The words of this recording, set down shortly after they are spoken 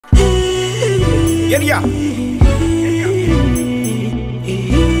Yeah. We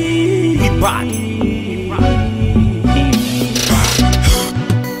bad.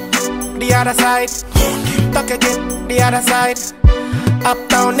 The other side. Talk again. The other side.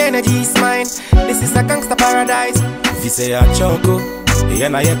 Uptown energy is mine. This is a gangster paradise. If you say a choco, you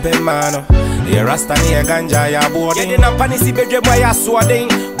na yepe mano. You rasta ni a ganja ya boarding. You didn't panisi bedre boy ya swadding.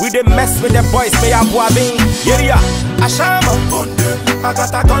 We dey mess with the boys, me a boabing. Yeah. Ashama, I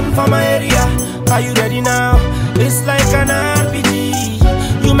got a gun for my area. Are you ready now? It's like an RPG.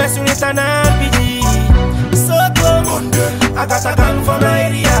 You messing with an RPG. So come, I got a gun for my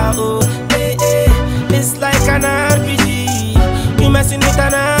area. Oh, hey. It's like an RPG. You messing with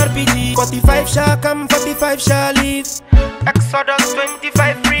an RPG. 45 shall come, 45 shall leave. Exodus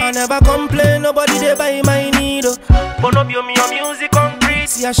 25 free. I never complain, nobody they buy my needle. Pono bio me your music concrete.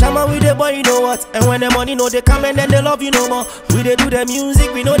 See a shama with the boy, you know what? And when the money know they come and then they love you no more. We they do the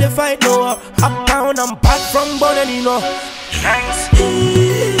music, we know they fight no more. Uptown, I'm back from Pono, you know. Thanks.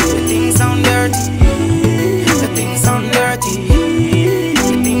 The things sound dirty. The things sound dirty.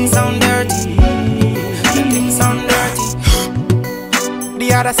 The things sound dirty. The things sound dirty.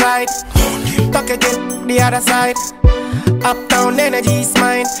 The other side. Talk again. The other side. Uptown energy is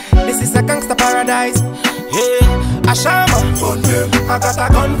mine. This is a gangster paradise. Hey, Ashama, I got a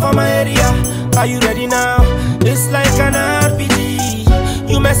gun for my area. Are you ready now? It's like an RPG.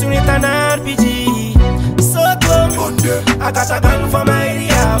 You messing with an RPG. So come, I got a gun for my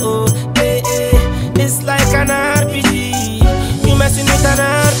area. Oh, hey. It's like an RPG. You messing with an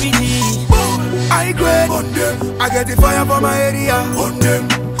RPG. I great, I get the fire for my area.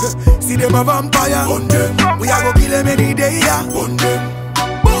 See them a vampire. We a go kill them any day.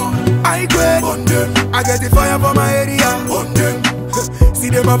 I great, I get the fire for my area. See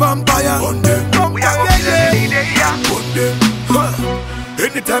them a vampire. We a go kill them any day.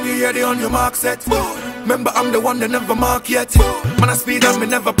 Anytime you hear the on your mark set. Remember I'm the one that never mark yet. Man I speed up, me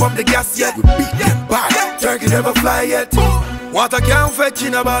never pump the gas yet. We beat them bad, turkey never fly yet. Water can't fetch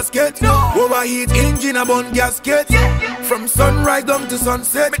in a basket. Overheat engine a bun gasket. From sunrise down to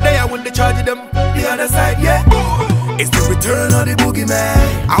sunset. Me there when they charge them the other side, yeah. It's the return of the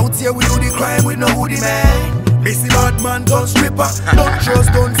boogeyman. Out here we do the crime with no hoodie man. Missy bad man gun stripper. Don't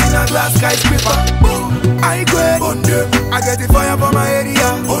trust guns in a glass skyscraper. I great, I get the fire for my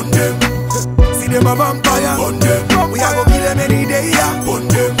area. See them a vampire. We a go kill them any day, yeah.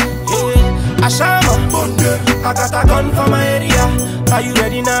 Ashama, I got a gun for my area. Are you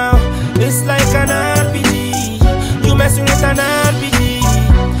ready now? It's like an RPG. You messing with an RPG.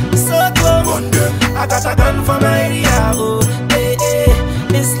 So come, I got a gun for my area. Oh, hey.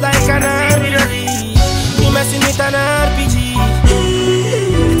 It's like an RPG. You messing with an RPG.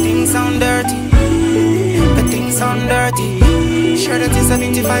 The things sound dirty. The things sound dirty. Sure that it's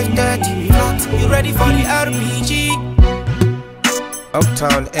 7530. Flat, you ready for the RPG?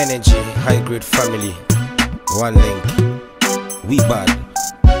 Uptown energy, high grade family. One link. We bad.